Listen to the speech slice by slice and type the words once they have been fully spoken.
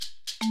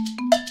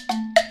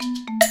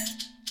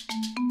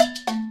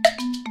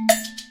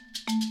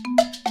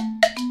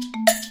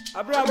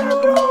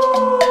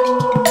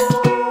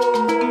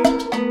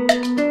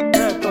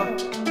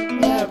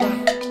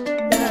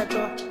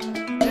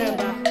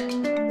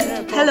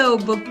Hello,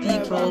 book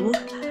people.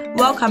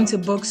 Welcome to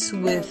Books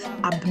with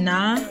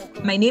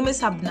Abna. My name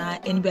is Abna,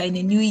 and we are in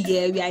a new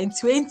year. We are in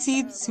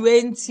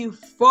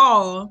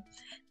 2024.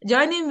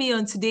 Joining me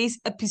on today's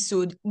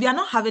episode, we are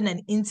not having an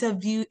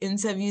interview.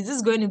 This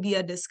is going to be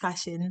a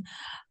discussion.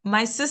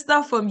 My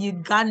sister from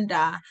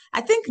Uganda,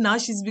 I think now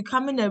she's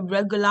becoming a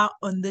regular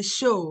on the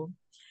show.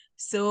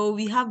 So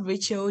we have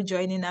Racheal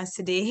joining us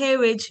today. Hey,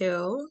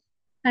 Racheal.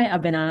 Hi,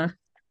 Abena.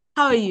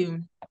 How are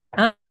you?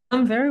 I'm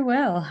very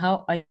well.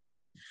 How are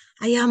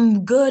I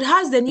am good.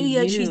 How's the new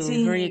year you?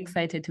 treating Very you?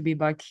 excited to be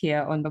back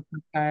here on the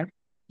podcast.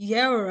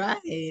 Yeah,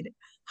 right.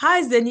 How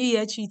is the new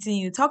year treating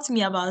you? Talk to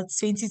me about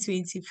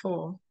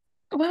 2024.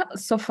 Well,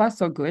 so far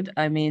so good.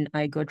 I mean,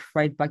 I got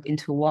right back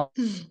into work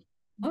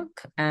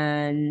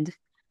and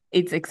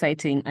it's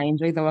exciting. I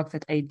enjoy the work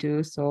that I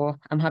do, so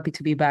I'm happy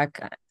to be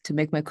back to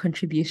make my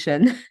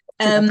contribution to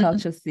the Um,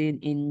 culture scene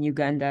in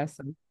Uganda.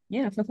 So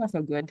yeah, so far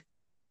so good.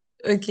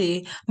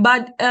 okay.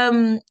 But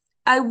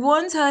I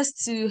want us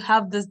to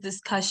have this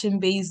discussion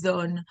based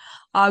on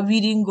our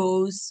reading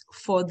goals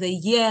for the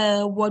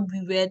year, what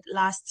we read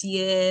last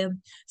year,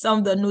 some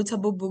of the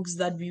notable books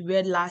that we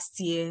read last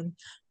year.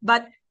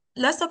 But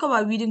let's talk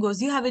about reading goals.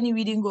 Do you have any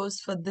reading goals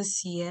for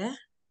this year?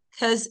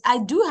 Because I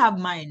do have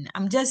mine.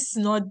 I'm just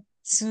not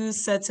too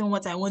certain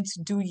what I want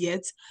to do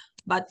yet.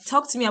 But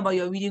talk to me about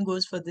your reading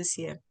goals for this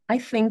year. I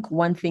think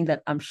one thing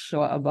that I'm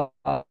sure about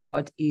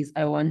is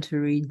I want to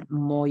read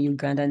more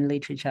Ugandan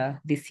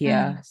literature this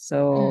year. Mm, So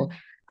mm.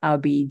 I'll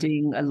be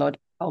doing a lot.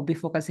 I'll be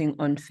focusing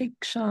on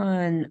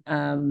fiction.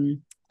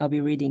 I'll be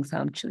reading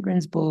some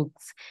children's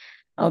books.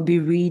 I'll be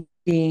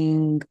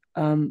reading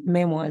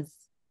memoirs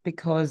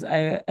because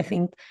I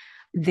think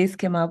this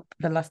came up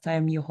the last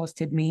time you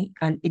hosted me,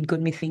 and it got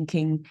me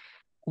thinking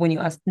when you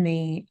asked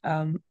me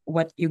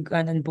what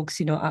Ugandan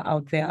books, are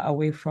out there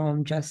away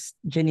from just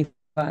Jennifer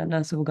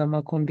Nansubuga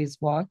Makumbi's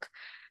work.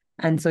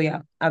 And so,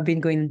 yeah, I've been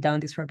going down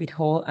this rabbit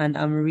hole and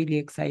I'm really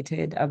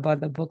excited about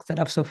the books that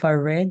I've so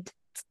far read.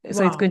 So it's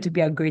Wow. going to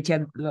be a great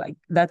year. Like,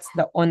 that's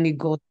the only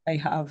goal I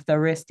have. The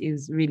rest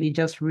is really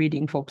just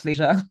reading for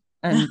pleasure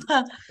and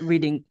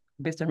reading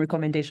based on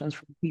recommendations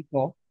from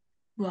people.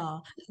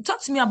 Wow.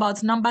 Talk to me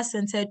about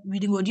number-centered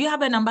reading goal. Do you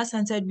have a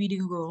number-centered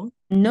reading goal?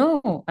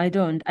 No, I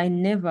don't. I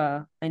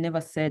never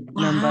said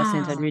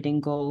number-centered Wow.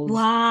 reading goals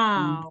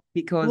Wow.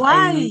 because I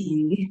Why?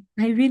 really,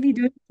 I really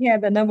don't care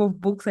the number of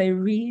books I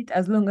read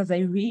as long as I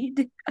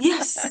read.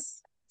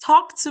 Yes.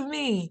 Talk to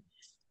me.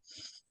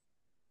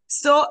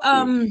 So,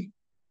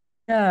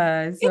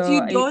 Yeah, if so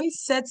you don't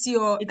set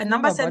your a it's never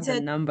about the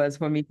number-centered, numbers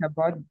for me, it's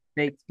about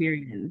the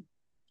experience.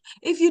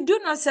 if you do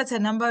not set a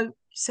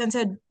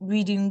number-centered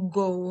reading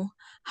goal,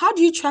 how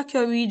do you track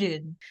your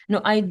reading? No,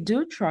 I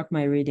do track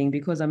my reading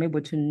because I'm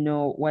able to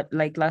know what,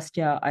 like last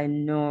year, I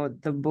know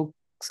the books,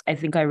 I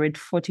think I read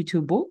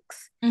 42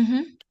 books.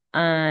 Mm-hmm.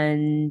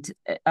 And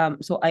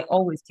so I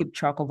always keep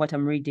track of what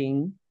I'm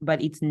reading, but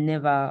it's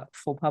never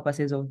for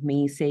purposes of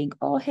me saying,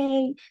 oh,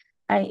 hey,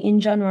 in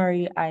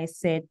January I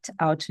set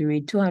out to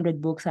read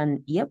 200 books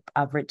and yep,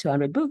 I've read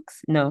 200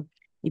 books. No,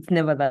 it's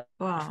never that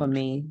for Wow.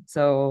 me.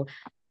 So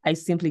I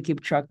simply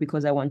keep track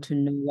because I want to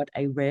know what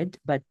I read,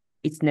 but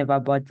it's never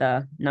about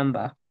the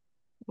number.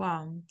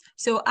 Wow.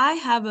 So I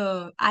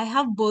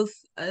have both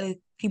a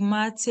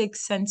thematic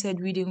centered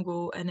reading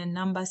goal and a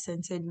number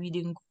centered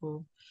reading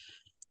goal.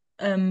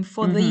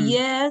 For the Mm-hmm.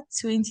 year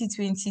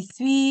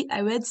 2023,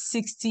 I read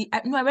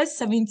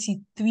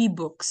 73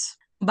 books.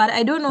 But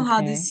I don't know how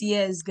Okay. this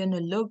year is gonna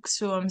look,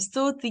 so I'm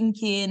still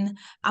thinking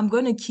I'm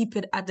gonna keep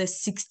it at the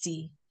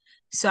 60.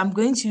 So I'm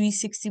going to read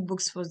 60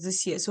 books for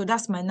this year. So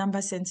that's my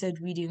number-centered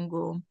reading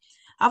goal.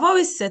 I've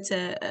always set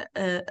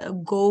a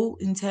goal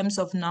in terms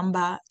of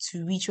number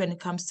to reach when it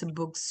comes to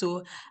books.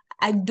 So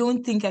I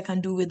don't think I can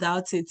do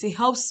without it. It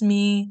helps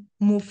me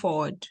move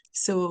forward.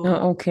 So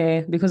Oh,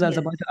 okay. Because I was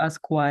yes. about to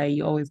ask why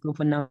you always go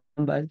for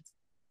numbers.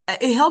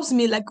 It helps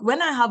me like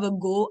when I have a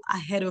goal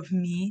ahead of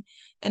me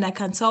and I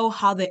can tell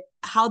how the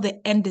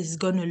end is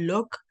gonna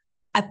look,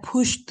 I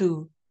push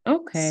through.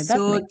 Okay, that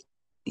So makes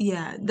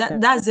yeah, that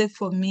sense. that's it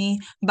for me.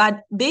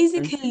 But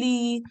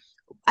basically,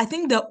 I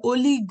think the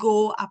only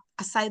goal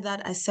aside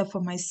that I set for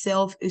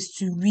myself is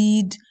to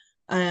read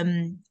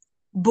um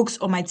books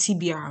on my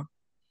TBR.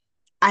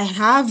 I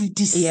have Yeah.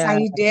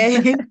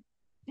 decided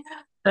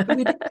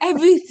with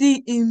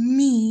everything in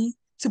me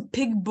to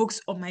pick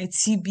books on my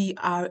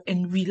TBR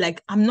and read.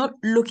 Like, I'm not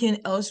looking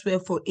elsewhere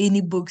for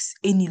any books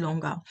any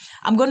longer.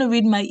 I'm going to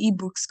read my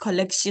ebooks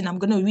collection. I'm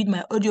going to read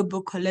my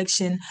audiobook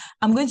collection.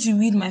 I'm going to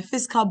read my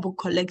physical book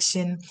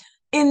collection.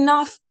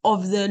 Enough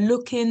of the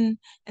looking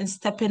and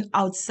stepping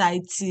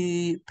outside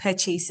to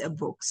purchase a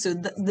book. So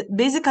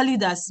basically,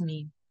 that's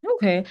me.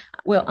 Okay.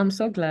 Well, I'm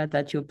so glad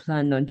that you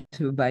plan not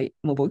to buy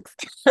more books.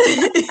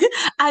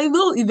 I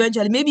will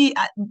eventually. Maybe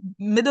at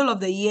middle of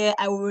the year,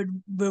 I would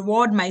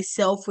reward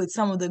myself with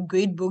some of the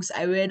great books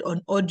I read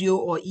on audio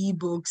or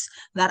ebooks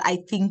that I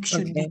think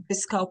should be Okay.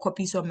 physical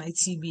copies of my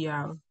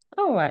TBR.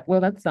 All right.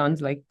 Well, that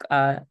sounds like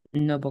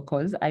noble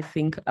cause. I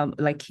think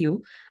like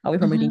you, away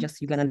from reading Mhm.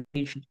 just Ugandan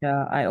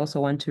literature, I also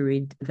want to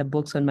read the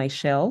books on my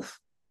shelf.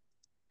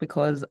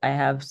 because I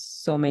have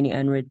so many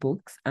unread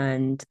books,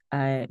 and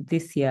I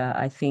this year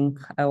I think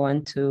I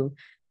want to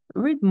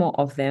read more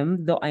of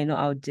them, though I know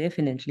I'll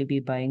definitely be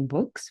buying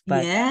books,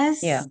 but yeah,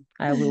 Yes.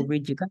 I will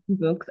read you guys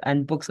books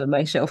and books on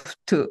my shelf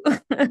too.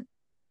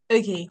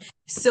 Okay,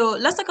 so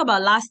let's talk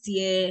about last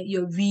year,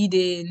 your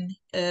reading.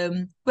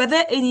 Were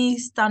there any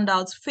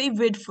standouts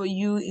favorite for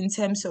you in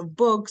terms of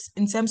books,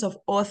 in terms of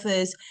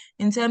authors,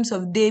 in terms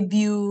of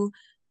debut,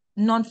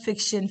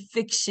 non-fiction,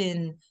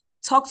 fiction?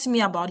 Talk to me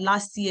about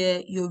last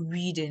year, your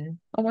reading.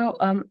 Oh, well,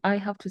 I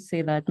have to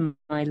say that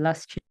my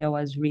last year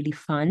was really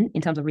fun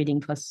in terms of reading.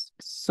 It was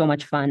so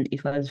much fun.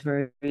 It was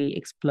very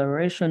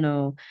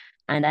explorational,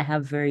 and I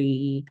have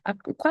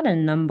quite a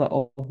number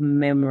of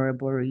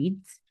memorable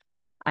reads.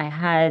 I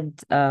had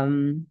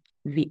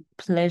the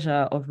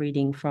pleasure of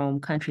reading from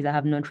countries I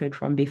have not read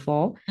from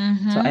before. So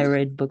Mm-hmm. I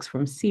read books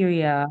from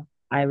Syria,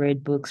 I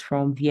read books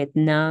from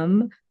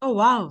Vietnam, Oh,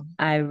 wow.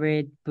 I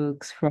read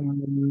books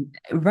from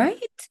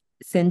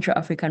Central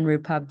African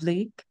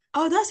Republic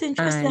Oh, that's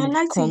interesting. I'd and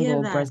like to hear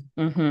Congo, that.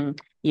 Brazil.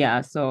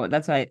 Yeah, so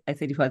that's why I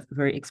said it was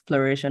very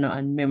explorational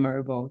and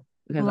memorable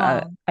because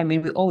Wow. I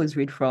mean we always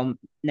read from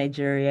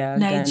Nigeria,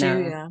 Ghana,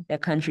 Nigeria. they're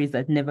countries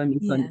that never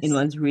miss on in Yes.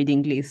 one's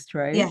reading list,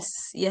 right?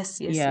 Yes. Yes.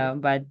 Yes. Yes. Yeah,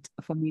 but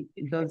for me,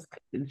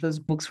 those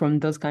books from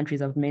those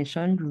countries I've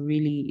mentioned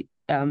really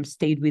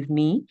stayed with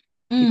me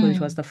because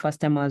it was Mm. the first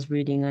time I was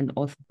reading an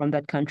author from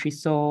that country.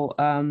 So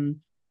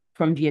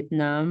from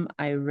Vietnam,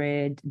 I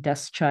read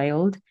Dust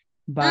Child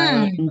by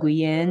Mm.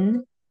 Nguyen.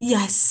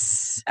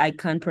 Yes. I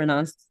can't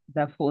pronounce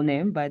the full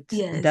name, but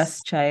Yes.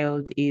 Dust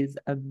Child is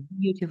a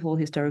beautiful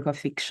historical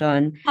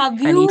fiction Have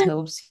and it you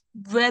helps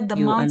read The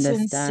you Mountains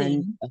understand.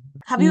 Sing?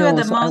 Have you read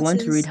No, The so I want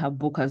to read Mountains? her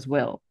book as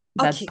well,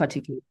 that Okay,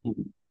 particular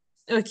one.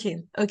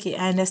 okay, okay.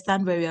 I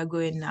understand where we are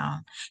going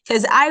now.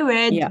 Because I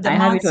read Yeah, The I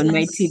have it on my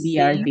Mountains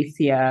TBR Sing. this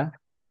year.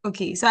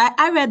 Okay, so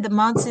I read The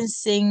Mountains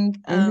Sing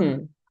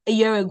Mm-hmm. a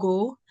year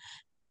ago.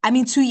 I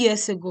mean 2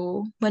 years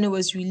ago when it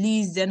was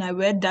released. Then I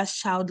read That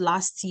Child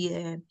last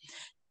year.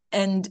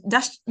 And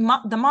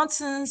The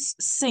Mountains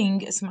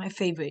Sing is my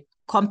favorite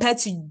compared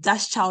to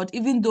Dash Child,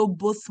 even though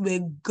both were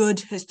good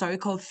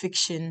historical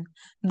fiction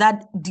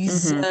that Mm-hmm.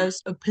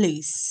 deserves a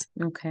place.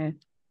 Okay.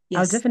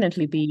 I'll Yes,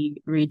 definitely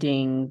be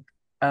reading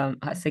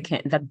her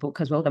second that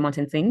book as well, The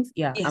Mountain Things.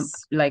 Yeah, I'm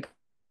yes. like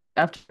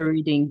after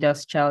reading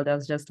Dust Child, I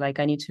was just like,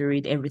 I need to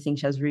read everything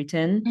she has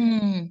written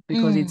Mm,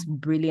 because it's mm,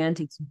 brilliant,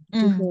 it's mm.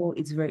 beautiful,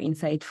 it's very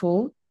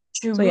insightful.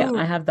 So yeah, True.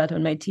 I have that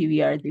on my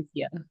TBR this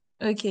year.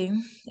 Okay.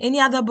 Any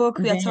other book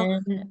we are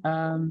talking?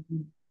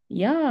 Then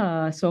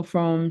yeah, so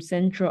from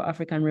Central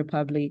African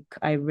Republic,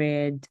 I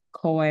read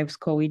Co-Wives,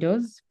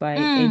 Co-Widows by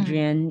Mm,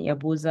 Adrienne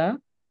Yabuza.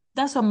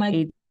 that's on my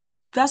It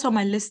that's on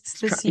my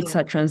list this it's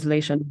year. a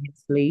translation,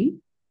 obviously.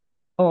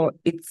 Oh,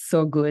 it's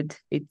so good.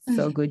 It's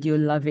so Mm, good.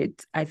 You'll love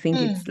it. I think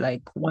it's mm.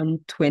 like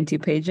 120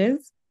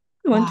 pages.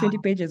 120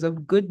 Wow. pages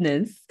of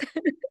goodness.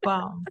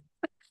 Wow.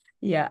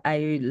 Yeah,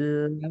 I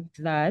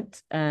loved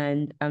that,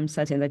 and I'm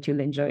certain that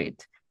you'll enjoy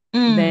it.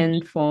 Mm,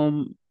 Then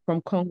from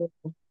Congo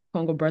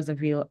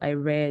Brazzaville, I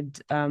read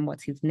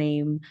what's his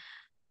name?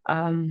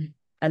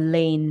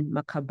 Alain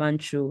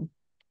Makabanchu.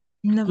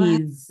 never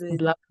heard He's of it.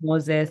 Black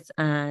Moses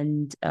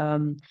and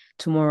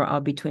Tomorrow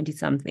I'll Be 20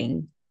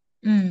 something.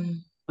 Mm,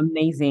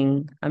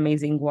 Amazing,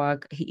 amazing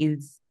work.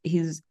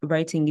 His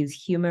writing is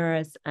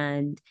humorous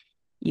and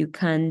you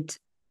can't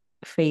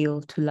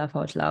fail to laugh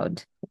out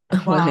loud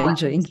while wow.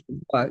 enjoying his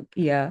work.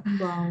 Yeah.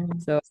 Wow.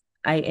 So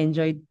I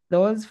enjoyed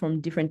those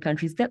from different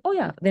countries. Then oh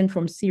yeah, then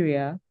from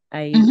Syria,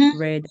 I Mhm.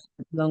 read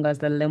As Long as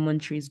the Lemon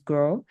Trees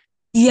Grow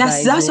Yes,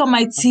 by that's Zoe. on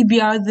my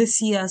TBR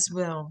this year as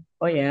well.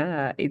 Oh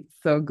yeah, it's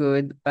so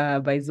good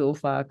by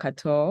Zulfa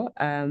Kato.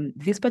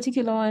 This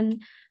particular one,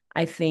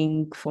 I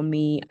think for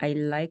me, I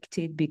liked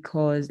it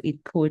because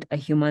it put a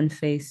human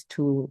face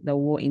to the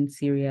war in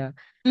Syria.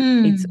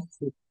 It's,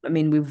 Mm, I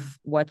mean, we've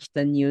watched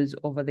the news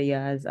over the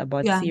years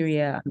about yeah,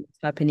 Syria and what's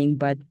happening,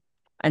 but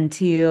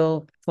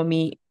until for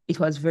me, it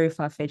was very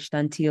far-fetched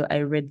until I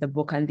read the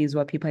book and these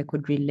were people I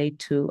could relate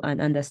to and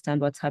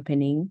understand what's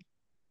happening.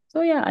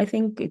 So yeah, I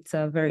think it's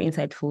a very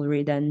insightful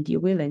read and you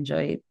will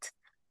enjoy it.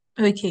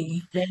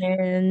 okay.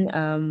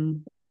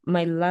 Then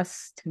my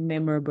last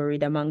memorable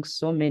read among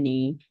so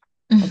many,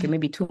 okay, Mhm.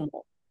 maybe two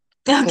more.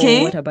 For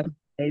Okay. What About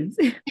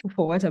Butterflies?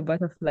 For What About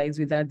Butterflies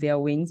Without Their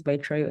Wings by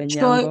Troy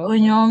Troy Onyango.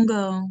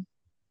 Onyongo.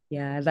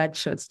 Yeah, that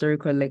short story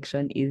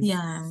collection is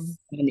Yeah,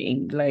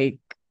 stunning. Like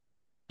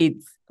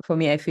it's for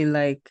me, I feel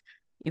like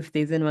if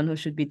there's anyone who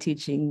should be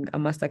teaching a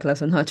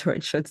masterclass on how to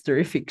write short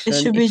story it fiction,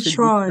 should it be should be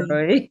Troy.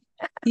 Troy.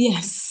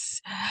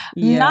 Yes.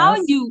 Now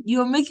Yeah,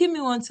 you're making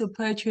me want to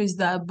purchase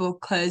that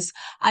book because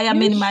you I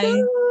am in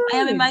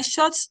my should.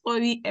 short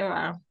story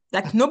era.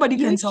 Like nobody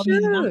You can tell me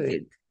nothing.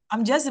 should.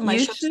 I'm just in my You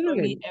short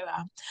story should.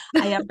 era.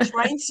 I am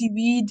trying to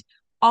read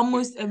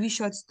almost every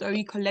short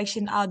story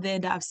collection out there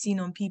that I've seen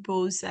on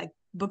people's like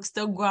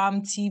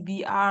Bookstagram,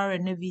 TBR,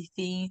 and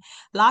everything.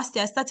 Last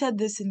year, I started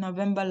this in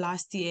November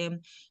last year,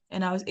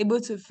 and I was able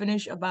to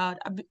finish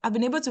I've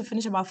been able to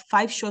finish about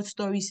 5 short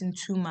stories in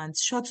 2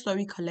 months, short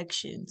story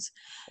collections.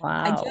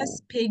 I Wow.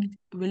 just picked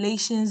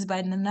Relations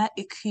by Nana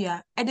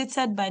Ikuya,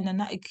 edited by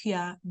Nana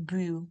Ikuya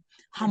Brew,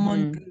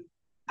 Hammond Mm-hmm. Brew.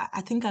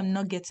 I think I'm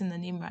not getting the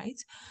name right,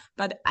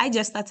 but I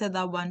just started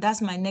that one.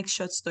 That's my next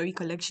short story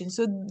collection.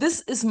 So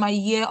this is my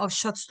year of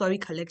short story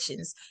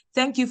collections.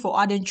 Thank you for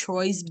adding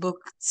Troy's book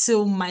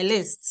to my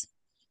list.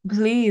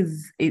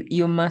 Please,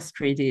 you must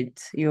read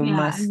it. You Yeah, I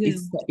must.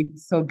 will.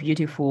 It's so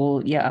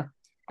beautiful. Yeah.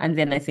 And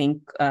then I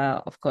think,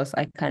 of course,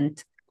 I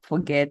can't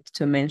forget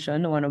to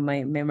mention one of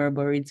my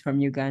memorable reads from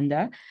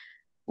Uganda,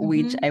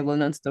 which Mm-hmm. I will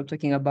not stop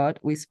talking about,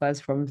 Whispers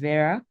from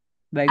Vera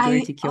by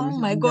Gority Oh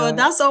my God, Kiomzando.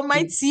 that's on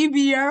my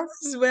TBR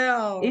as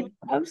well. It's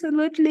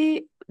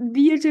absolutely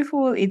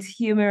beautiful. It's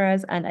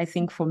humorous. And I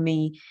think for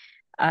me,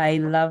 I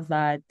love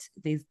that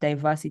there's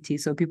diversity.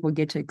 So people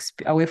get to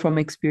away from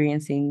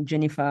experiencing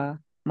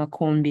Jennifer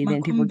Makumbi,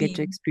 then people Makumbi. get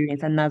to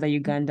experience another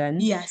Ugandan.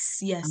 Yes,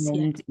 yes, yes.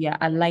 And yeah,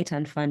 a light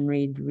and fun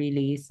read,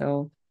 really.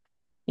 So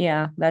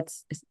yeah,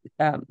 that's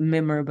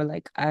memorable.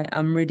 Like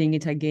I'm reading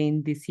it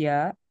again this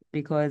year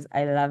because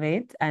I love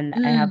it and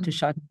I have to Mm.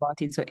 shout about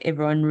it so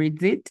everyone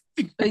reads it.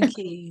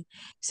 Okay.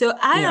 So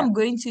I Yeah. am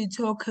going to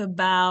talk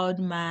about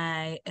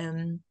my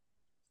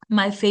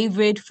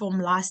favorite from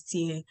last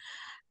year.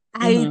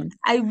 I Mm-hmm.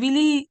 I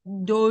really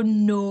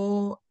don't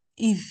know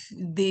if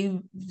they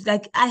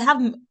like I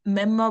have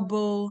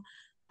memorable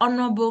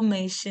honorable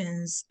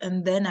mentions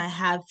and then I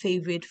have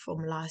favorite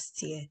from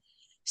last year.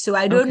 So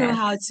I don't know Okay.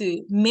 how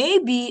to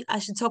maybe I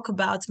should talk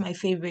about my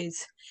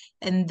favorites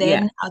and Yeah.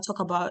 then I'll talk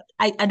about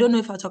I don't know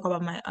if I'll talk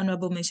about my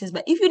honorable mentions,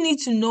 but if you need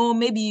to know,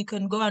 maybe you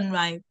can go on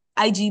my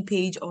IG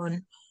page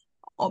on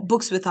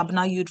Books with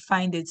Abna, you'd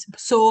find it.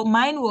 So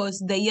mine was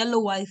The Yellow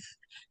Wife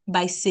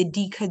by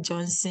Sedika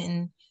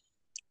Johnson.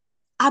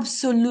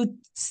 Absolute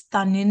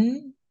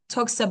stunning.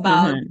 Talks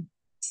about Mm-hmm.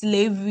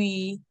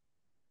 slavery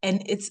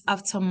and its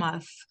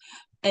aftermath.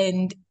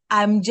 And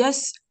I'm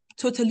just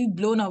totally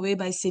blown away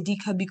by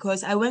Sedika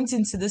because I went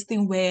into this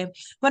thing where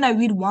when I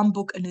read one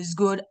book and it's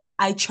good,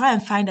 I try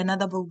and find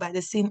another book by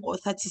the same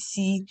author to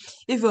see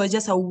if it was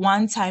just a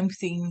one-time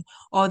thing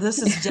or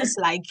this is just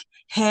like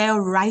her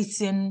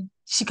writing.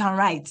 She can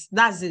write.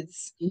 That's it.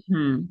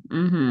 Mm-hmm.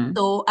 Mm-hmm.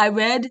 So I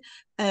read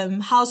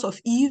House of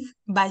Eve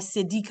by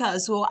Sedika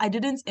as well. I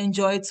didn't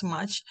enjoy it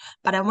much,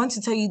 but I want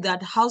to tell you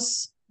that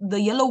The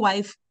Yellow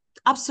Wife,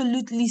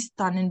 absolutely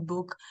stunning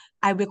book.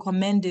 I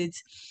recommend it.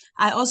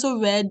 I also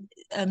read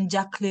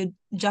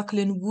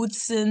Jacqueline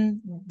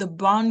Woodson, The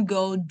Brown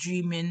Girl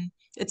Dreaming.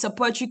 It's a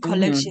poetry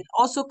collection.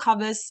 Mm-hmm. Also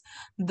covers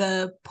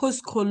the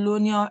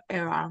post-colonial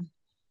era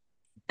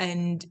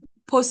and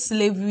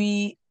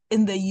post-slavery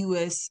in the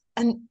US.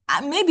 And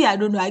maybe I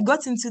don't know. I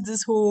got into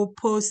this whole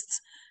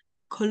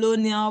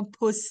colonial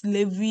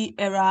post-slavery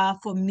era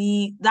for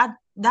me that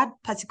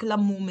particular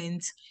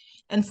moment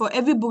and for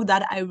every book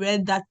that I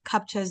read that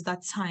captures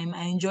that time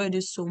I enjoyed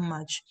it so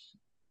much.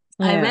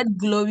 I Yeah. read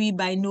Glory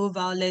by No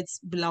Violet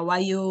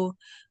Bulawayo.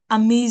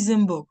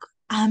 Amazing book,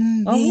 Oh,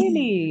 amazing,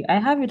 really? I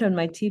have it on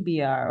my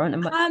TBR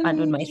and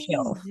on my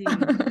shelf.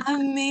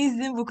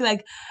 amazing book.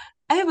 Like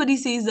everybody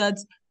says that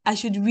I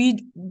should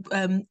read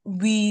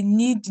We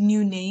Need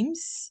New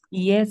Names.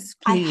 Yes,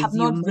 I have please.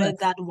 You not read must.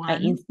 that I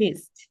one.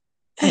 insist.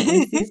 I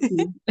insist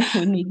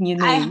we need new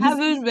I names.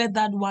 haven't read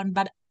that one,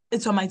 but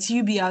it's on my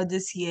TBR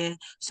this year,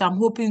 so I'm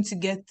hoping to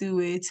get through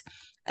it.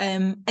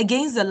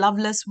 Against the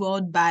Loveless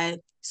World by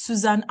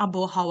Susan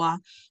Abohawa.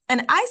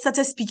 And I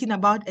started speaking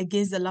about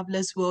Against the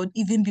Loveless World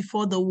even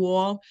before the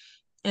war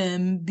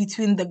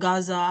between the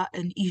Gaza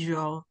and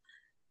Israel.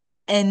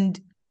 And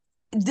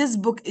this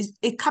book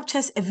it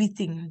captures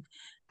everything.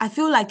 I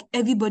feel like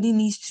everybody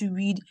needs to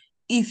read.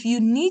 If you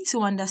need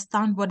to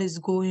understand what is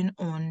going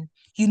on,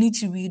 you need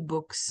to read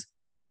books.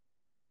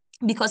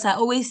 Because I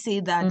always say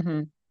that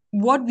Mm-hmm.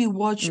 what we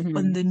watch on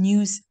Mm-hmm. the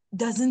news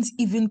doesn't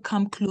even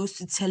come close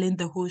to telling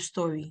the whole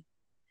story.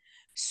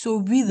 So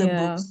read the Yeah.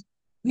 books,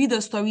 read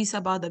the stories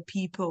about the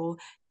people.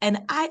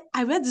 And I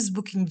read this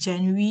book in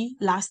January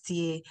last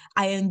year.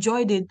 I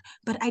enjoyed it,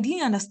 but I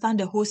didn't understand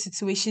the whole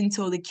situation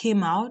till it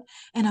came out.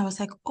 And I was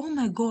like, oh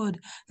my God,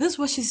 this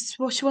is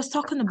what she was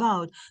talking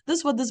about. This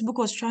is what this book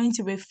was trying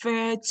to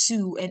refer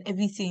to and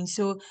everything.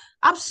 So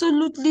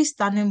absolutely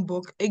stunning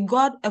book. It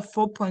got a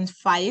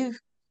 4.5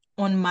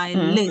 on my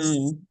list.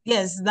 Mm-hmm.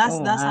 Yes, Oh,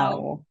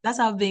 wow. that's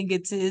how big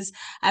it is.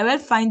 I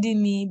read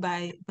Finding Me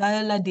by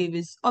Viola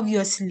Davis.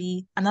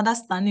 Obviously, another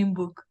stunning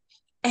book.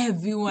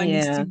 Everyone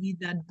needs to Yeah. read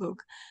that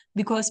book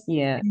because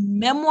Yeah.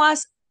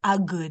 memoirs are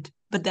good,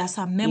 but there are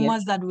some Yeah.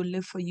 memoirs that will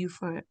live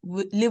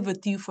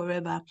with you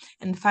forever.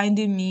 And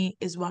Finding Me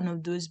is one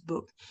of those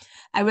books.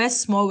 I read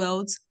Small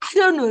Worlds. I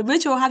don't know,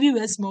 Rachel, have you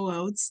read Small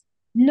Worlds?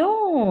 Oh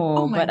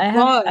No, my but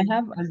God. I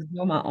have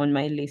Azoma on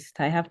my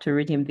list. I have to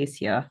read him this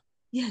year.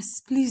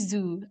 Yes, please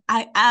do.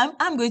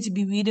 I'm going to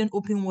be reading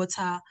Open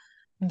Water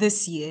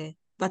this year,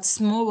 but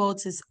Small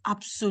Worlds is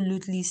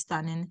absolutely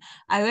stunning.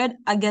 I read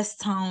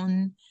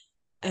Town.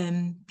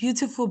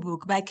 beautiful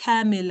book by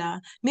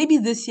Camilla. Maybe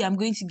this year I'm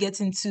going to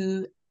get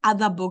into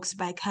other books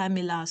by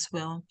Camilla as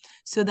well,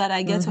 so that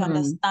I get to Mm-hmm.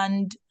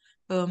 understand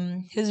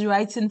his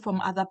writing from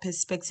other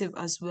perspective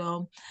as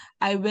well.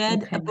 I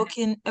read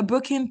Okay. A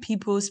Broken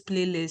People's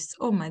Playlist.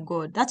 Oh my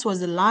God, that was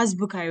the last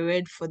book I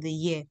read for the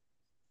year.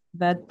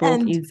 That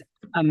book And is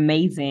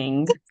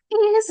amazing.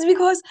 yes,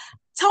 because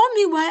tell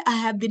me why I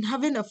have been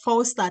having a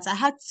false start. I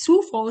had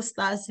two false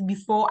starts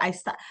before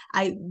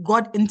I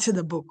got into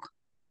the book.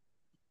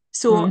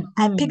 So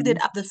I picked Mm-hmm.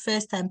 it up the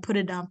first time, put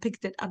it down,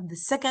 picked it up the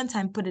second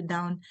time, put it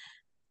down.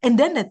 And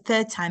then the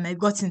third time I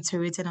got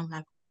into it and I'm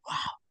like, wow,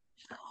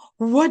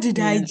 what did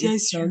I Yeah, it's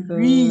just so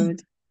read?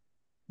 good.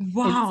 It's so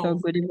Wow.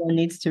 good. Everyone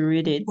needs to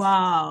read it.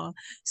 Wow.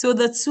 So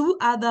the two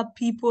other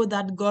people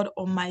that got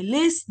on my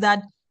list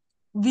that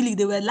really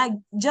they were like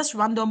just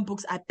random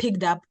books I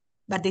picked up,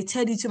 but they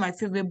turned into my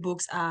favorite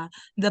books are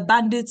The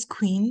Bandit's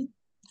Queen,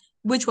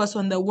 which was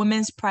on the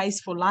Women's Prize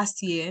for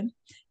last year,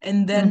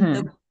 and then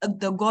Mm-hmm.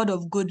 the God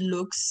of Good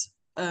Looks.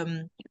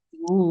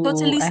 Ooh,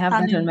 Totally I have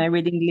that on my stunning.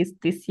 reading list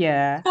this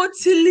year.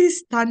 Totally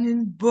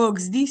stunning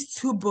books. These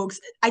two books,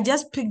 I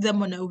just picked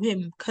them on a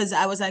whim because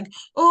I was like,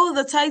 oh,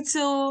 the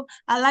title,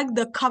 I like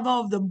the cover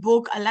of the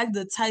book, I like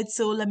the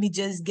title. Let me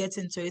just get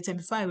into it. And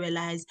before I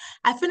realized,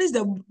 I finished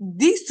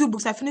these two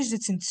books, I finished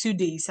it in 2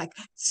 days, like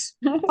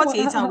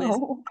 48 hours.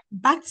 Wow.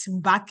 Back to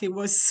back, it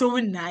was so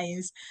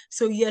nice.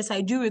 So yes,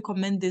 I do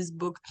recommend these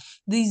books.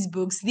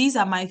 These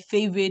are my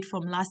favorite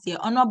from last year.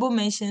 Honorable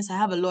mentions, I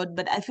have a lot,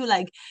 but I feel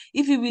like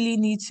if you really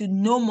need to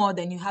know more,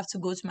 then you have to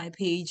go to my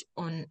page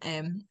on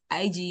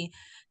IG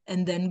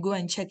and then go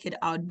and check it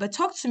out. But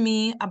talk to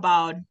me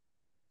about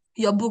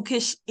your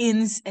bookish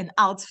ins and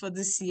outs for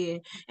this year.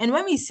 And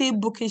when we say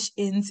bookish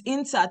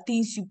ins are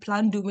things you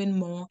plan doing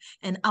more,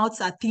 and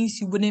outs are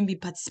things you wouldn't be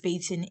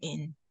participating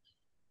in.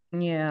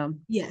 Yeah.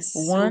 Yes.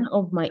 So, One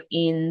of my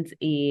ends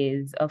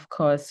is, of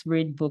course,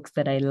 read books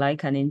that I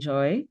like and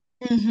enjoy.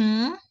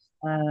 mm-hmm.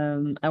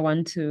 I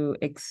want to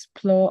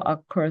explore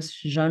across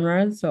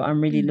genres, so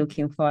I'm really Mm,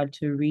 looking forward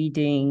to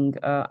reading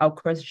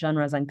across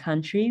genres and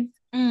countries.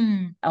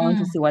 mm, I want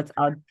to mm, see what's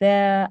out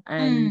there,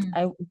 and mm.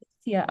 I this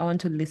year I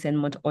want to listen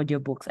more to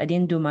audiobooks. I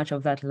didn't do much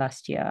of that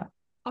last year.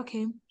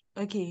 Okay.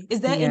 Okay. Is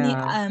there any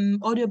Yeah.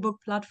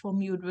 audiobook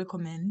platform you would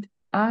recommend?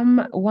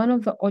 One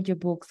of the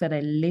audiobooks that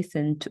I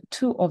listened to,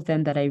 two of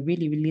them that I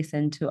really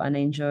listened to and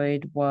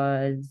enjoyed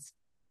was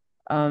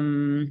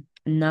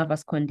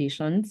Nervous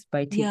Conditions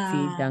by Titsi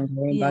Yeah. Yeah.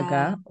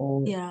 Dangarembaga,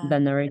 or Yeah. the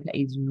narrator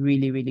is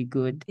really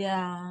good.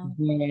 Yeah.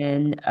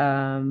 Then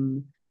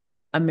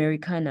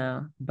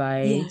Americana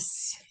by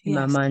Yes. Yes.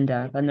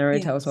 Chimamanda. The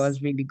narrator also Yes.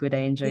 was really good. I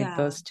enjoyed Yeah.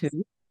 those two.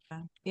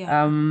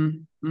 Yeah.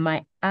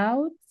 My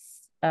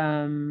outs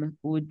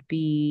would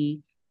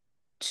be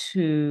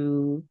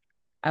to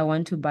I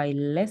want to buy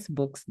less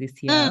books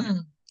this year.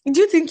 Mm. Do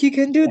you think you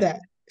can do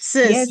that?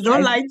 Sis, Yes,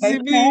 don't I lie think I to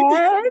me.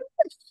 can.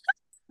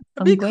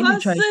 I'm going to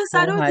Because try sis,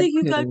 I so don't hard think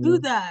you can do to.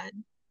 that.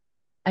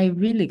 I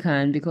really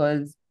can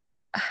because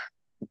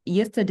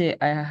yesterday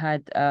I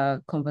had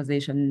a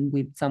conversation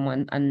with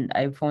someone and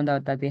I found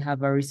out that they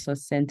have a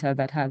resource center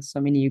that has so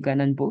many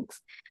Ugandan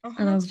books. And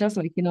I Uh-huh. was just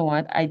like, you know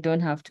what? I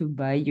don't have to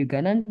buy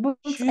Ugandan books.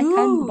 I can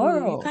True. You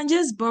borrow. can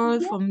just borrow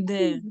from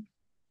there. Yes.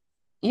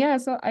 Yeah,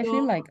 so I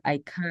feel So, like I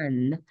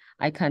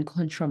can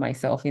control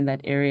myself in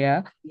that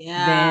area.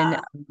 Then yeah.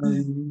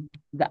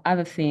 the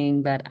other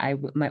thing that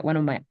my one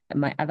of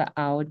my other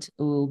out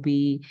will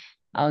be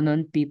I'll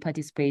not be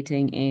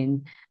participating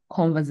in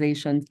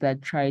conversations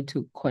that try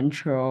to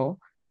control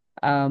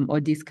or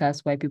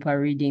discuss why people are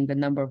reading, the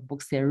number of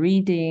books they're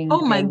reading,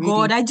 Oh my their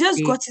God, reading I just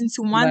rate. got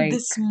into one Like,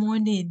 this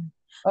morning.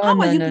 oh How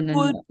are no, you no, no,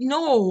 people? no.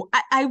 No,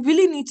 I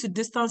really need to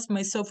distance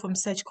myself from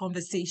such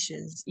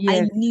conversations.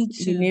 I Yes, need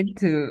you to. need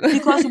to.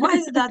 Because why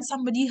is it that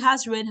somebody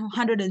has read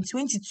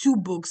 122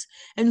 books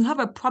and you have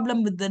a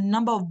problem with the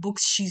number of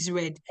books she's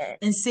read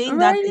and saying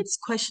that Right? it's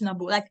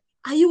questionable? Like,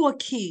 are you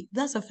okay?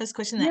 That's the first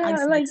question I Yeah,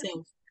 ask like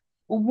myself.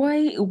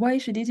 why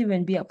should it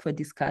even be up for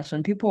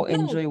discussion? People No,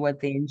 enjoy what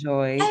they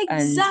enjoy,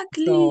 and so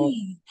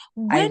exactly.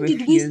 I When did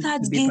we refuse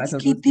start to be part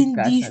of those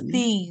gatekeeping these discussions.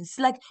 things?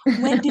 Like,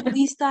 when did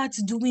we start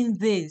doing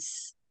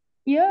this?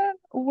 Yeah,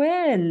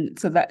 when?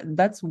 So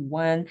that's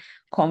one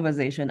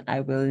conversation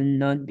I will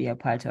not be a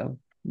part of.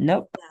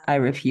 Nope, I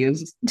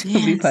refuse to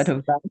be part Yes.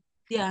 of that.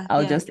 Yeah,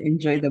 I'll yeah. just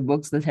enjoy the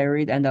books that I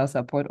read and I'll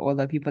support all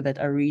the people that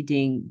are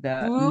reading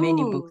the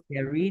many books True.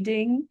 they're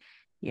reading.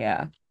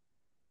 Yeah.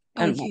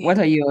 And what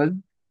Okay. are yours?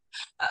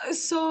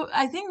 So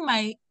I think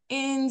my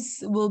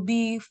ends will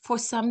be for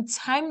some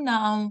time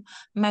now,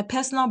 my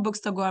personal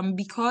bookstagram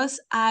because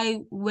I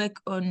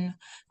work on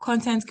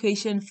content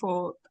creation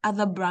for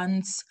other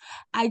brands.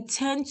 I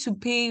tend to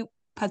pay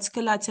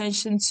particular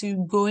attention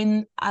to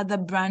growing other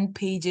brand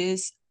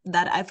pages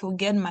that I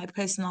forget my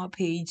personal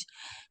page.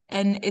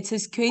 And it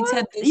has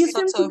created What? You this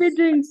sort seem to of be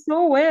doing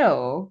so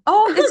well.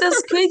 Oh, it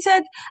has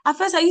created. At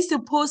first, I used to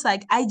post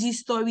like IG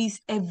stories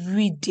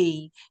every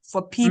day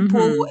for people,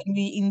 Mm-hmm. and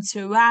we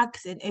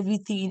interact and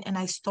everything. And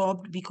I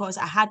stopped because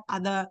I had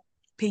other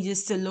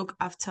pages to look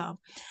after.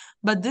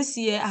 But this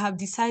year, I have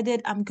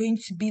decided I'm going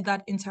to be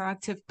that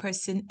interactive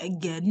person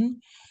again.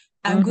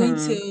 I'm going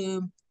Mm-hmm.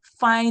 to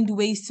find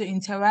ways to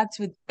interact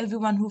with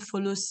everyone who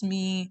follows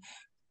me,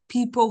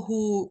 people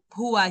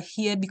who are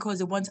here because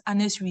they want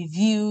honest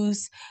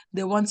reviews,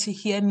 they want to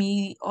hear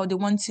me, or they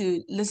want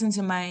to listen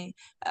to my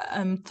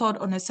thought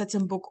on a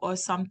certain book or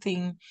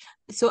something.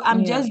 So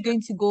I'm Yeah. just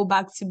going to go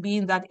back to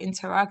being that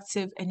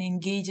interactive and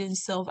engaging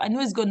self. I know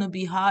it's going to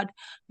be hard,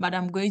 but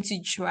I'm going to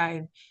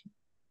try.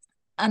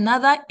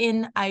 Another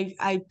in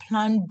I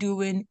plan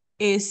doing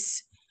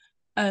is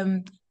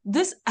um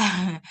this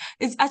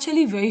it's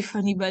actually very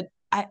funny, but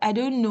I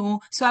don't know.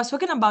 So I've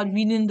spoken about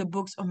reading the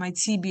books on my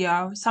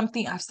TBR,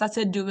 something I've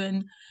started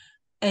doing,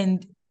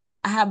 and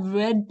I have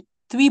read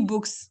 3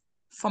 books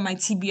for my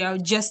TBR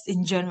just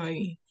in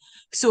January.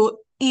 So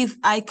if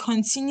I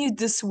continue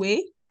this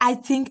way, I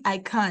think I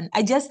can.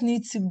 I just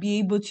need to be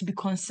able to be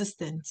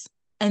consistent.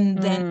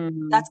 And then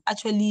that Mm.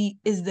 actually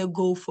is the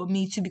goal for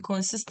me, to be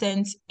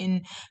consistent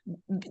in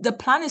the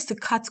plan is to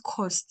cut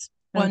costs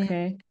on,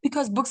 Okay.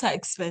 because books are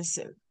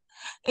expensive.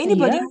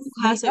 Anybody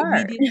Yes, they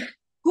are.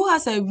 who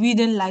has a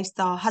reading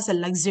lifestyle has a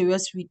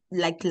luxurious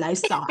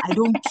lifestyle. I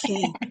don't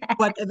care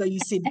whatever you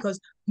say, because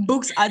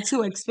books are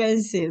too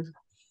expensive.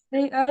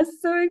 They are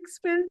so Yes.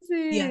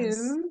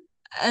 expensive.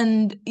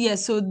 And yeah,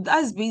 so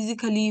that's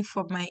basically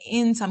for my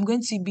ins. I'm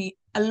going to be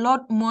a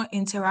lot more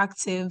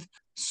interactive,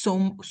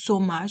 so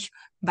much.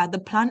 But the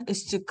plan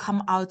is to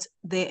come out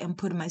there and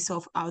put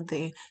myself out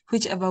there,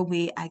 whichever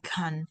way I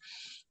can.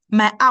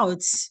 My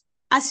outs,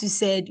 as you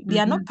said, we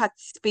are not Mhm.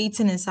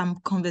 participating in some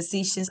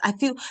conversations. I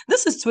feel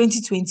this is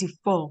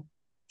 2024.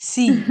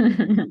 See,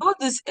 all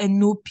this and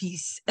no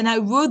peace. And I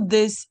wrote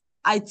this,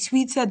 I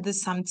tweeted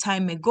this some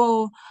time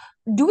ago.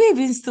 Do we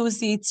even still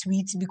say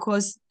tweet?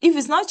 Because if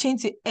it's not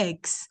changed to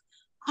X,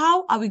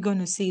 how are we going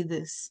to say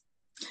this?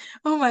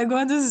 Oh my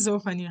God, this is so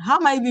funny. How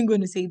am I even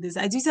going to say this?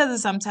 I tweeted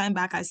this some time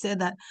back. I said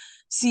that,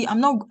 see,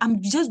 I'm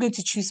just going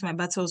to choose my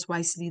battles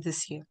wisely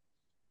this year.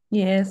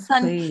 Yes,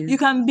 And you please.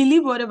 can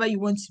believe whatever you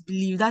want to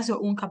believe. That's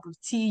your own cup of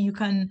tea. You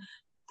can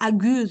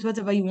agree with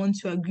whatever you want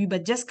to agree,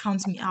 but just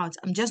count me out.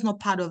 I'm just not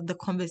part of the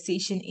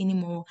conversation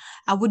anymore.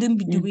 I wouldn't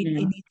be doing Hmm.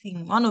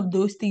 anything. One of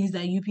those things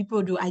that you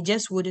people do, I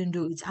just wouldn't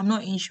do it. I'm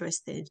not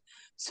interested.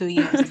 So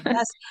yes,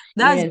 that's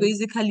Yes.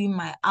 basically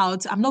my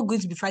out. I'm not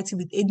going to be fighting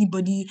with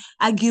anybody,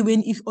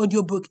 arguing if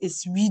audiobook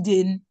is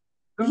reading.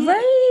 Yeah,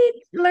 Right?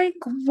 Like,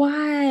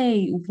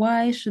 why?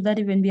 Why should that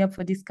even be up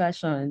for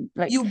discussion?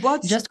 Like, you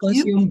bought just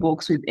you consume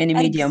books with any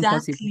medium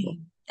possible. exactly.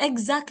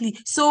 Exactly.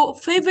 So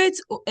favorite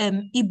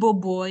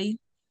Igbo boy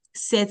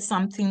said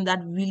something that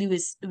really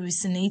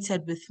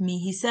resonated with me.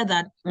 He said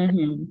that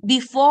Hmm.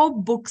 before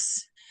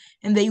books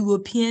and the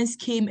Europeans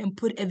came and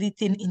put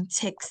everything in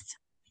text,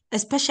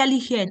 especially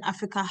here in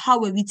Africa, how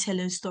were we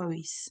telling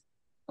stories?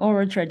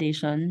 Oral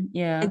tradition.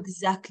 Yeah.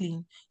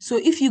 Exactly. So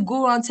if you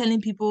go around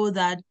telling people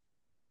that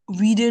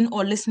reading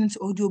or listening to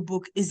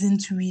audiobook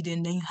isn't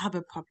reading, then you have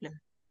a problem.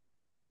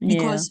 Yeah.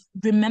 Because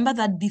remember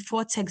that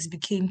before text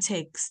became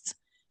text,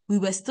 we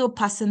were still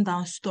passing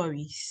down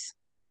stories.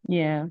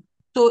 Yeah.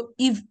 So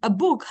if a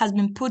book has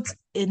been put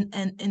in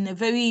a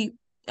very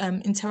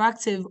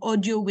interactive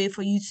audio way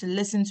for you to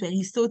listen to, and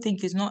you still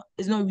think it's not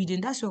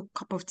reading, that's your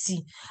cup of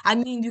tea. I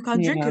mean, you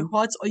can drink Yeah. it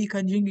hot or you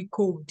can drink it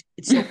cold.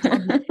 It's your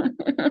problem.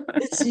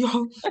 It's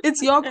your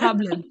it's your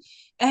problem.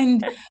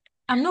 And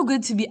I'm not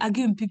going to be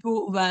arguing with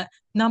people over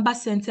number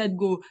centered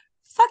goal.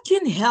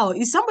 Fucking hell.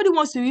 If somebody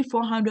wants to read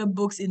 400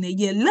 books in a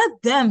year, let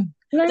them.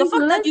 The Like, fact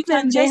that let you can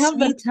them, they just have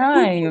the read two,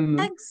 time.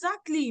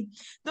 exactly.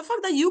 The fact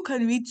that you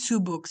can read 2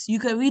 books, you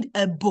can read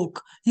a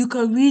book, you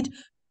can read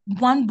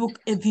 1 book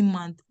every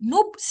month.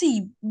 No,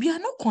 see, we are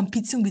not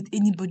competing with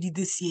anybody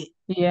this year.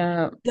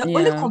 Yeah. The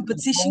only Yeah.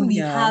 competition Oh, we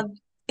yeah. have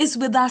is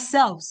with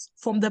ourselves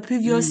from the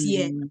previous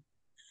year. Mm.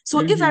 So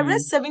if I read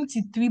Hmm.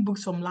 73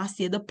 books from last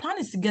year, the plan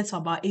is to get to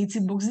about 80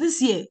 books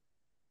this year.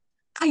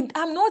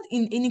 I'm not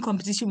in any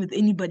competition with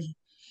anybody.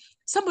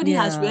 Somebody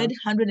has read Yeah.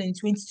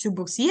 122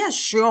 books. Yeah,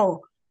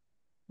 sure.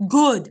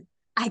 Good.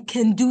 I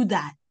can do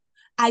that.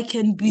 I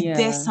can be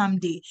there Yeah.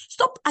 someday.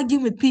 Stop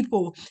arguing with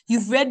people.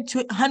 You've read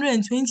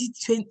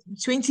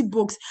 120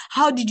 books.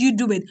 How did you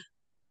do it?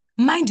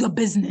 Mind your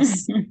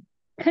business.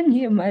 Can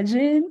you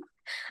imagine?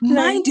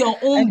 Mind Like, your I,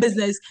 own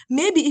business.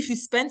 Maybe if you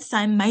spend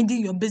time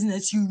minding your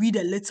business, you read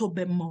a little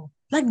bit more.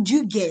 Like, do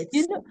you get?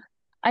 you know,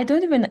 I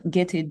don't even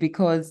get it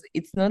because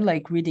it's not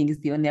like reading is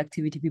the only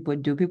activity people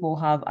do. People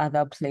have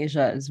other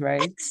pleasures,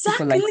 right?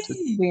 People like to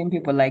Exactly. swim,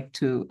 people like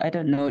to, I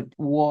don't know,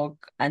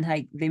 walk and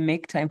hike. They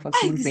make time for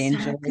things they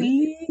enjoy.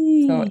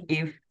 So Exactly.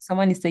 if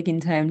someone is taking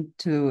time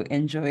to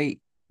enjoy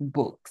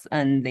books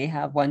and they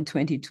have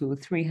 122,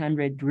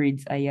 300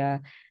 reads a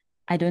year,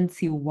 I don't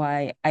see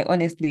why. I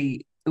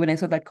honestly, when I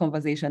saw that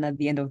conversation at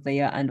the end of the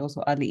year and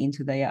also early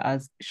into the year, I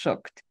was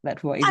shocked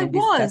that we're I even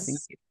discussing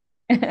was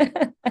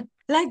it.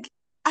 like,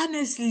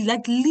 honestly,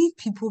 like, leave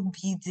people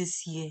be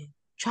this year.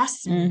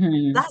 Trust me.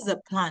 Hmm. That's the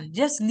plan.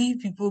 Just leave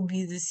people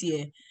be this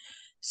year.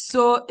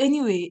 So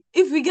anyway,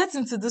 if we get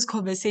into this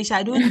conversation,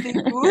 I don't think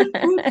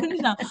we'll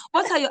finish now.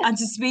 What are your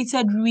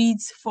anticipated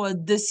reads for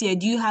this year?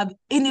 Do you have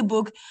any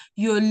book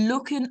you're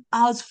looking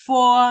out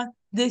for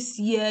this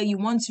year you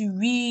want to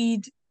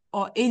read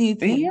or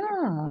anything?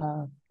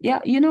 Yeah. Yeah,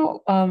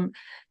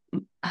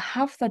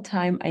 half the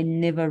time I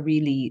never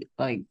really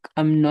like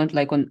I'm not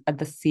like on at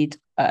the seat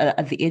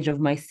at the edge of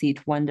my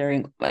seat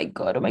wondering,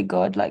 oh my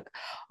God, like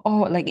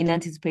oh like in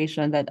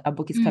anticipation that a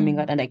book is coming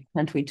out Mm, and I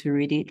can't wait to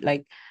read it.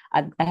 Like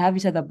I have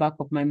it at the back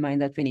of my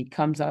mind that when it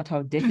comes out,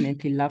 I'll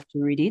definitely love to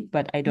read it,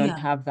 but I don't yeah,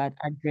 have that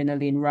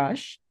adrenaline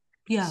rush.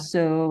 yeah.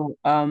 So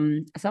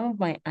some of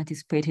my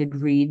anticipated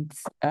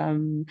reads,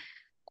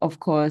 of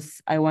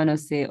course, I want to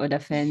say Other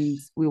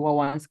Fans, We Were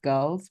Once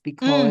Girls, Mm,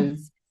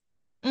 because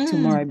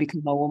Tomorrow I mm,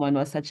 Become a Woman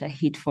was such a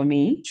hit for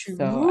me.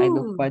 So I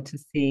look true. forward to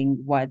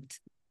seeing what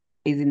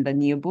is in the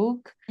new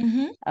book.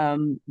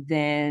 Mm-hmm.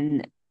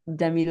 Then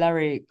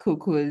Damilare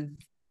Kuku's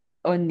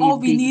Only All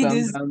we Big need Bam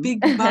is Bam.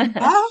 Big Bang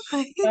Bang.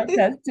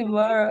 Podcast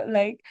tomorrow.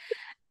 Like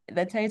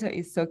the title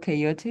is so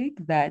chaotic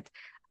that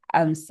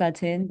I'm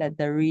certain that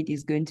the read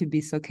is going to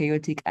be so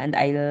chaotic and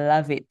I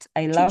love it.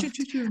 True, true,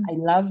 true, true. I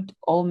loved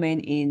All Men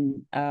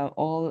in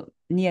all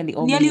nearly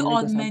All Men Nearly in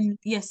all Lagos. men.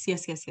 Yes,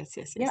 yes, yes, yes,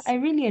 yes, Yeah, I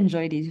yes. really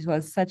enjoyed it. It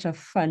was such a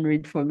fun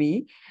read for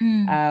me.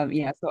 Mm,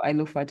 Yeah, so I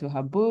look forward to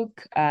her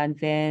book. And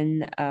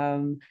then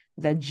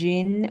The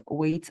Jinn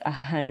Waits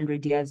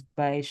 100 Years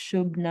by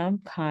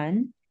Shubnam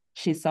Khan.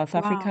 She's South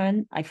wow.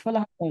 African. I follow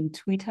her on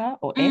Twitter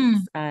or Mm,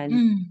 X, and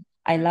mm,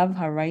 I love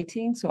her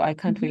writing. So I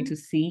can't wait mm-hmm. to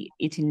see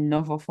it in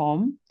novel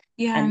form.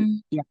 Yeah.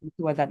 And yeah, see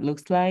what that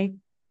looks like.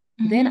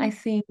 Then I Mm-hmm.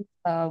 think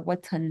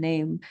what's her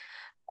name?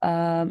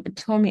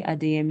 Tommy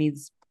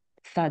Adeyemi's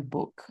third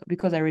book,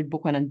 because I read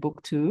book one and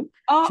book two,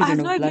 Oh, Children I've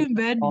of not Blood even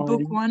read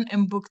book on. one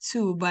and book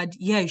two, but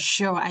yeah,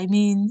 sure. I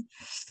mean,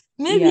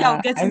 maybe I'll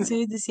Yeah, get I into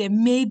it this year.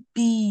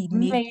 Maybe,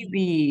 maybe.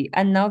 maybe.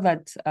 And now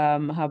that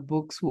her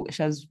books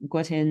she has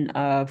gotten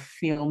a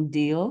film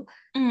deal.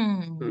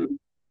 Mm. Mm,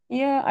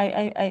 yeah,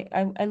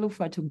 I look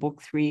forward to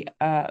book three.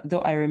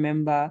 Though I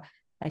remember,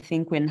 I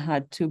think when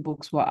her two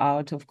books were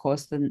out, of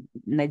course, the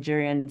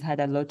Nigerians had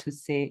a lot to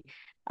say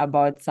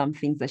about some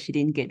things that she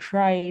didn't get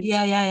right.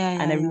 Yeah, yeah, yeah,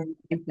 And yeah, I yeah.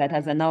 realized that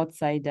as an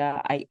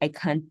outsider, I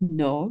can't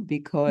know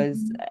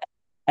because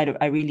Mhm.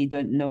 I really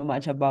don't know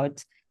much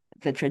about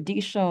the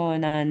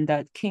tradition and the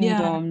Yeah.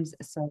 kingdoms.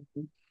 So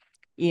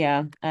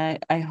yeah,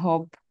 I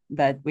hope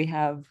that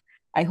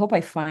I hope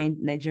I find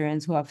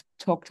Nigerians who have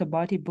talked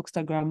about it,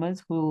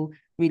 bookstagrammers who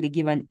really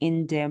give an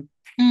in-depth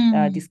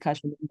Mm.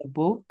 discussion in the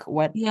book,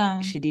 what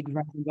Yeah. she did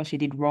right and what she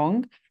did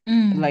wrong,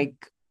 Mm. like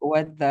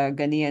what the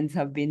Ghanaians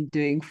have been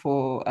doing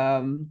for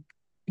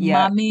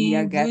Mommy,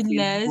 Yagassi's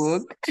rootless.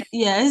 book.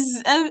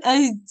 Yes.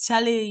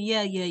 Charlie,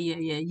 yeah, yeah, yeah,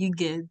 yeah. You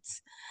get.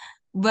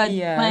 But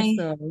Yeah, my,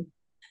 so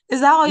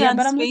is that all your yeah,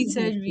 but I'm looking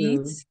forward anticipated to.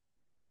 reads?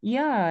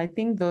 Yeah, I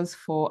think those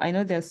four. I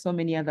know there's so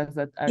many others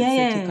that are Yeah,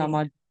 set to yeah, come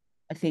out.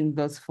 I think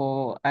those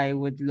four, I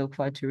would look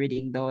forward to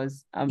reading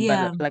those.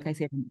 yeah. But like I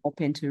said, I'm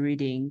open to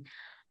reading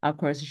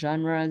across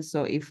genres.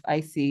 So if I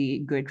see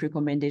great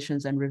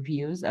recommendations and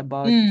reviews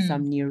about Mm,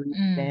 some new reads,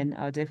 mm. then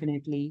I'll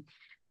definitely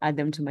add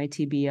them to my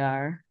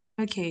TBR.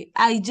 Okay,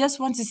 I just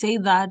want to say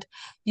that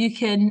you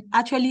can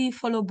actually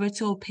follow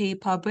Brittle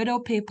Paper. Brittle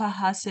Paper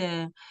has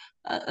a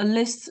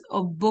list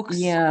of books,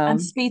 Yeah,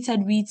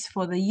 anticipated reads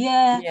for the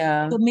year.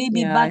 yeah, So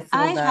maybe, yeah, I but saw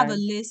that.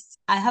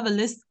 I have a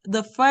list.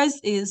 The first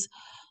is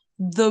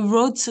The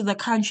Road to the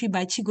Country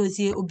by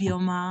Chigozie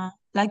Obioma.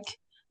 Like,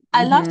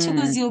 I love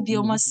Chigozie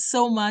Obioma Mm-hmm.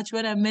 so much.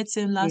 When I met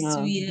him last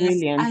two Yeah,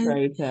 years, brilliant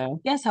writer.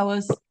 yes,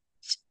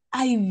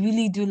 I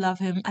really do love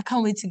him. I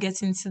can't wait to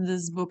get into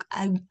this book.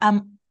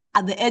 I'm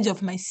at the edge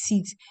of my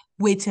seat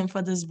waiting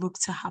for this book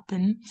to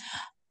happen.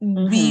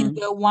 Mm-hmm.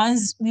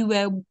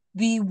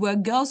 We were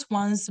girls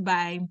once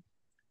by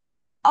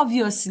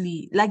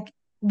obviously like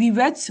we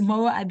read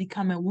Tomorrow I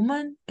Become a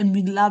Woman and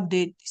we loved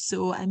it.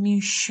 So I mean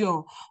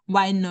sure,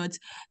 why not?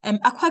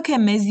 Akwake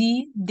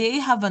Mezi, they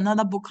have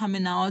another book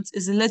coming out.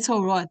 It's a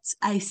little rot.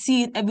 I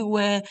see it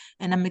everywhere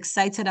and I'm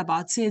excited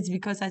about it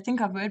because I think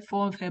I've read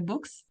four of her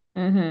books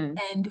Mm-hmm.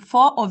 and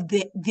four of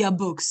their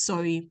books,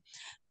 sorry.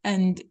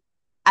 And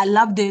I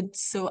loved it.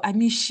 So I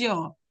mean,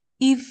 sure,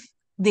 if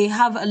they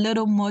have a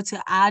little more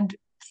to add,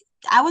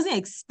 I wasn't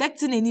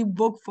expecting any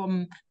book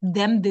from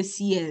them this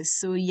year.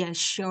 So yeah,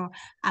 sure.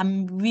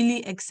 I'm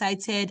really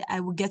excited. I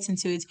will get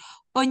into it.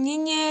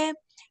 Onyinye,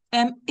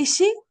 is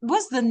she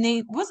what's the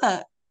name? What's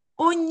a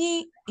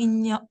Onyi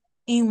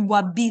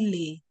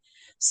Inwabile?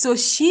 So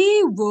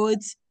she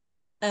wrote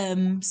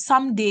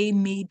Someday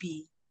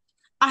Maybe.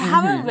 I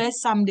haven't Mm-hmm. read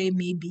Someday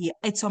Maybe.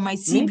 It's on my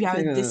Me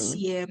TBR this too.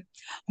 year,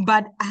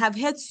 but I have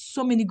heard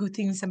so many good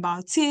things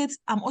about it.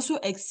 I'm also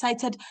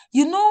excited.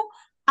 You know,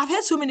 I've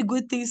heard so many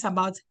good things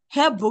about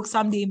her book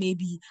Someday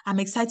Maybe. I'm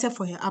excited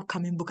for her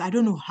upcoming book. I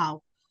don't know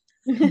how,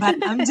 but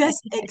I'm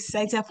just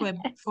excited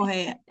for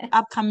her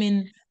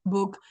upcoming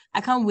book. I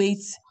can't wait.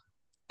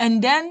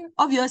 And then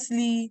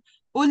obviously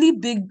Only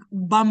Big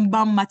Bam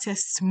Bam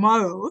Matters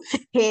Tomorrow.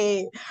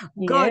 Hey,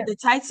 God, Yeah. the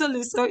title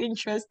is so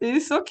interesting.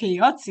 It's so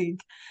chaotic.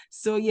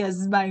 So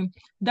yes, by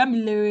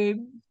Damilere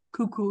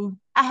Kuku.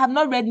 I have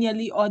not read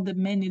nearly all the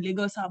men in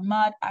Lagos Are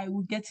Mad. I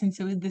will get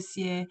into it this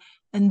year,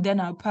 and then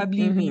I'll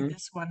probably read Mm-hmm.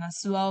 this one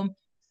as well.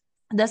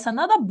 There's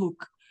another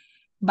book,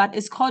 but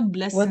it's called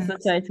What's the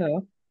Blessings.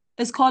 title?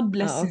 It's called Oh,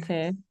 Blessings.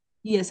 okay.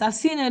 Yes, I've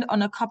seen it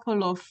on a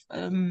couple of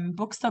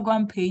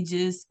Bookstagram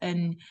pages,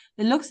 and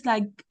it looks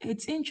like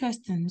it's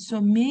interesting. So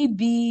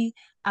maybe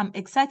I'm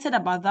excited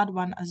about that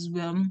one as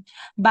well.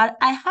 But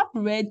I have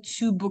read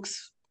two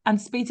books,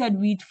 anticipated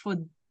read for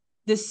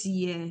this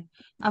year.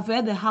 I've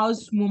read The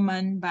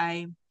Housewoman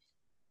by,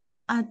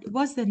 and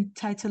what's the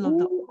title of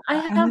the Ooh, I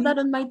author? I have know. that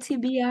on my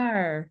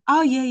TBR.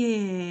 Oh yeah, yeah,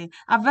 yeah, yeah.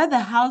 I've read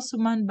The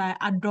Housewoman by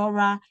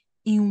Adora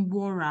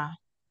Inwora.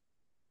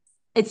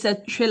 It's a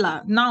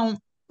thriller. Now,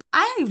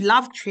 I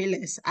love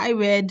thrillers. I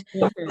read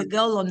The Mhm.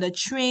 Girl on the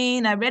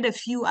Train. I read a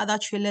few other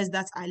thrillers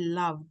that I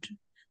loved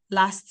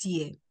last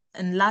year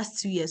and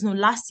last 2 years. No,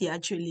 last year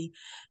actually.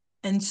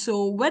 And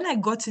so when I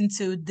got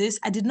into this,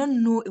 I did not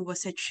know it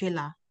was a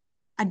thriller.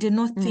 I did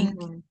not think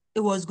Mhm. it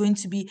was going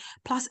to be.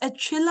 Plus a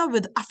thriller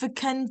with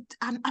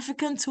an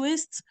African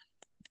twist.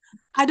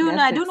 I don't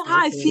know. I That's don't know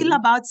how I feel exciting.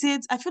 about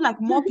it. I feel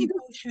like more people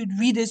should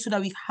read it so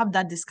that we have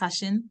that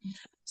discussion.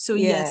 So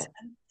yes,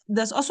 Yeah.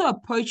 there's also a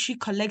poetry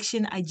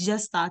collection I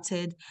just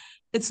started.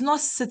 It's not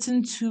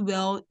sitting too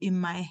well in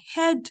my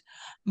head,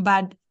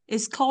 but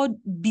it's called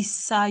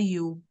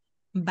Bisayo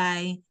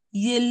by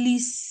Yeli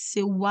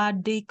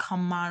Sewade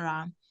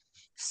Kamara.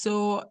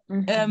 So,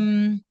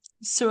 Mhm.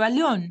 Sierra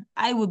Leone,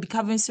 I will be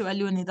covering Sierra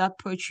Leone in that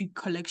poetry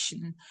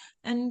collection.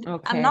 And I'm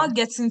Okay. not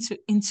getting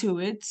into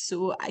it,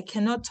 so I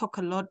cannot talk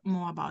a lot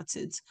more about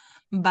it.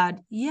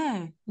 But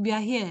yeah, we are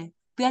here.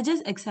 We are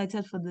just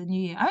excited for the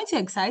new year. Aren't you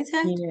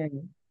excited?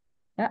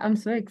 Yeah. I'm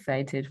so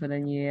excited for the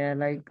new year.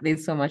 Like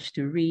there's so much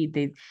to read.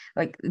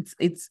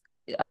 It's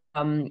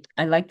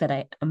I like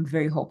that I'm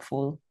very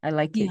hopeful. I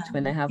like Yeah, it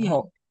when I have yeah,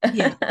 hope.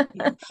 yeah,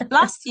 yeah.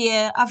 Last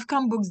year,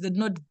 African books did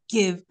not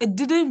give, it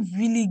didn't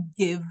really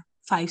give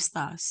 5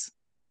 stars.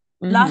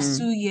 Last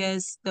Hmm. 2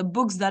 years, the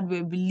books that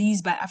were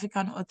released by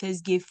African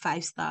authors gave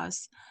 5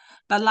 stars.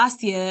 But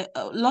last year,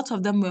 a lot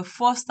of them were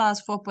 4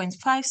 stars,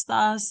 4.5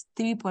 stars,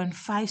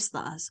 3.5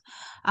 stars.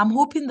 I'm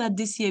hoping that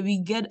this year we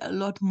get a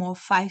lot more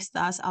 5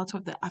 stars out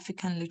of the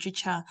African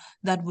literature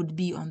that would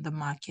be on the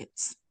market.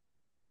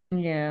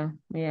 Yeah,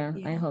 I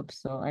Yeah. hope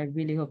so. I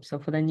really hope so.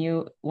 For the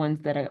new ones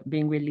that are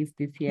being released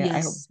this year,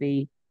 I hope Yes.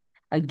 they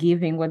are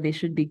giving what they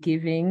should be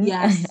giving.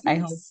 Yes. I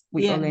hope Yes.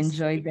 we all Yes.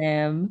 enjoy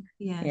them.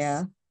 Yes.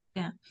 Yeah.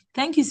 Yeah.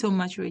 Thank you so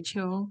much,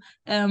 Rachel.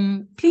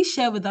 Please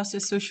share with us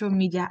your social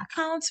media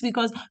accounts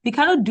because we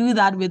cannot do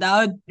that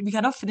we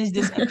cannot finish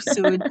this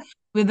episode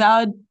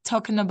without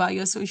talking about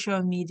your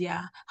social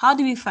media. How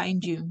do we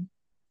find you?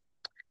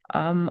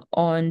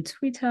 On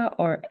Twitter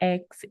or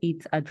X,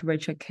 it's at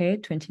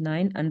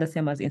RachelK29 and the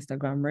same as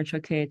Instagram,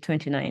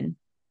 RachelK29.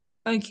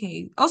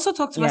 Okay. Also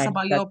talk to us Yeah, it's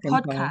about that your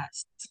simple.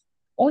 podcast.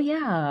 Oh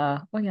yeah.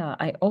 Oh yeah.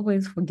 I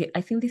always forget.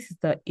 I think this is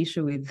the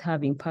issue with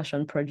having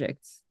passion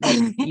projects.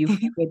 Like you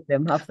forget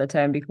them half the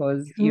time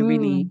because you True.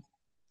 really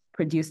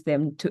produce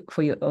them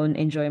for your own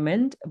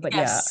enjoyment. But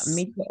yeah, Yes.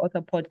 Meet the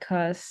Author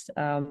podcast,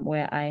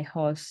 where I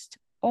host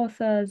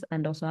authors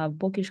and also have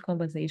bookish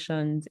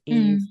conversations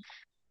is Mm.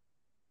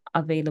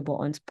 available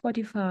on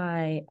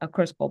Spotify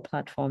across all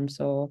platforms.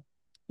 So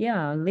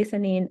yeah,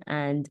 listen in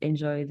and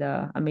enjoy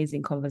the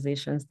amazing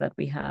conversations that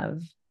we have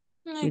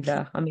with Okay.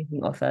 the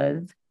amazing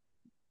authors.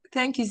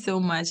 Thank you so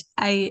much.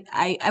 I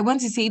want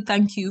to say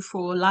thank you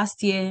for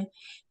last year.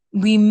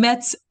 We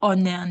met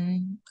on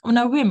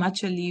a whim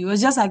actually. It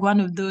was just like one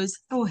of those,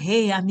 oh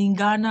hey, I'm in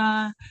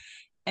Ghana,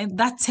 and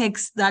that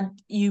text that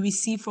you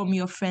receive from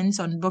your friends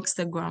on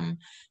Bookstagram,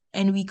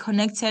 and we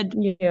connected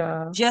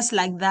Yeah. just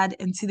like that.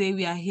 And today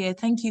we are here.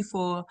 Thank you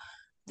for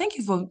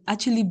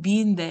actually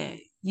being there.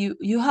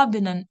 You have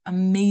been an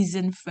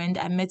amazing friend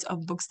I met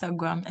on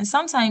Bookstagram, and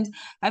sometimes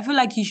I feel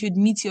like you should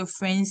meet your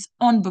friends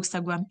on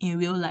Bookstagram in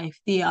real life.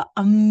 They are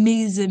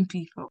amazing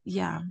people.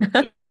 Yeah.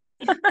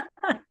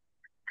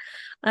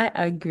 I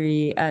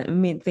agree. I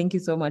mean, thank you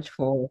so much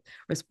for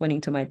responding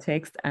to my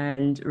text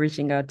and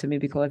reaching out to me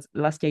because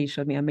last year you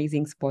showed me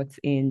amazing spots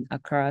in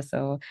Accra.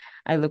 So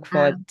I look Ah,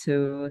 forward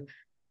to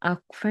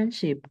our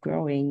friendship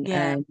growing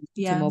yeah. and to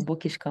Yeah. more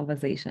bookish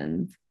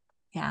conversations.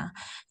 Yeah.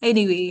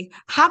 Anyway,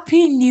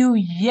 happy new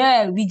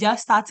year. We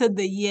just started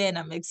the year and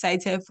I'm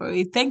excited for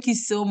it. Thank you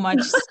so much,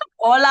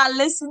 all our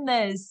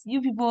listeners.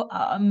 You people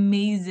are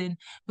amazing.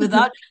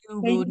 Without you,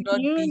 we would Thank not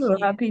be you. here.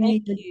 Happy New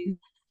Thank Year you.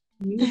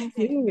 to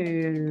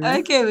you too.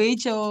 Okay,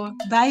 Rachel.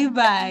 Bye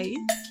bye.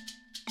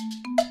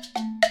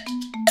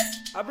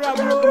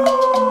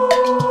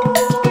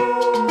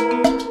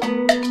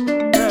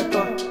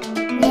 Never,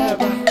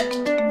 never,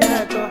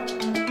 never,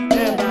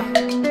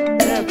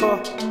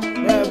 never,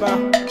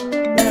 never.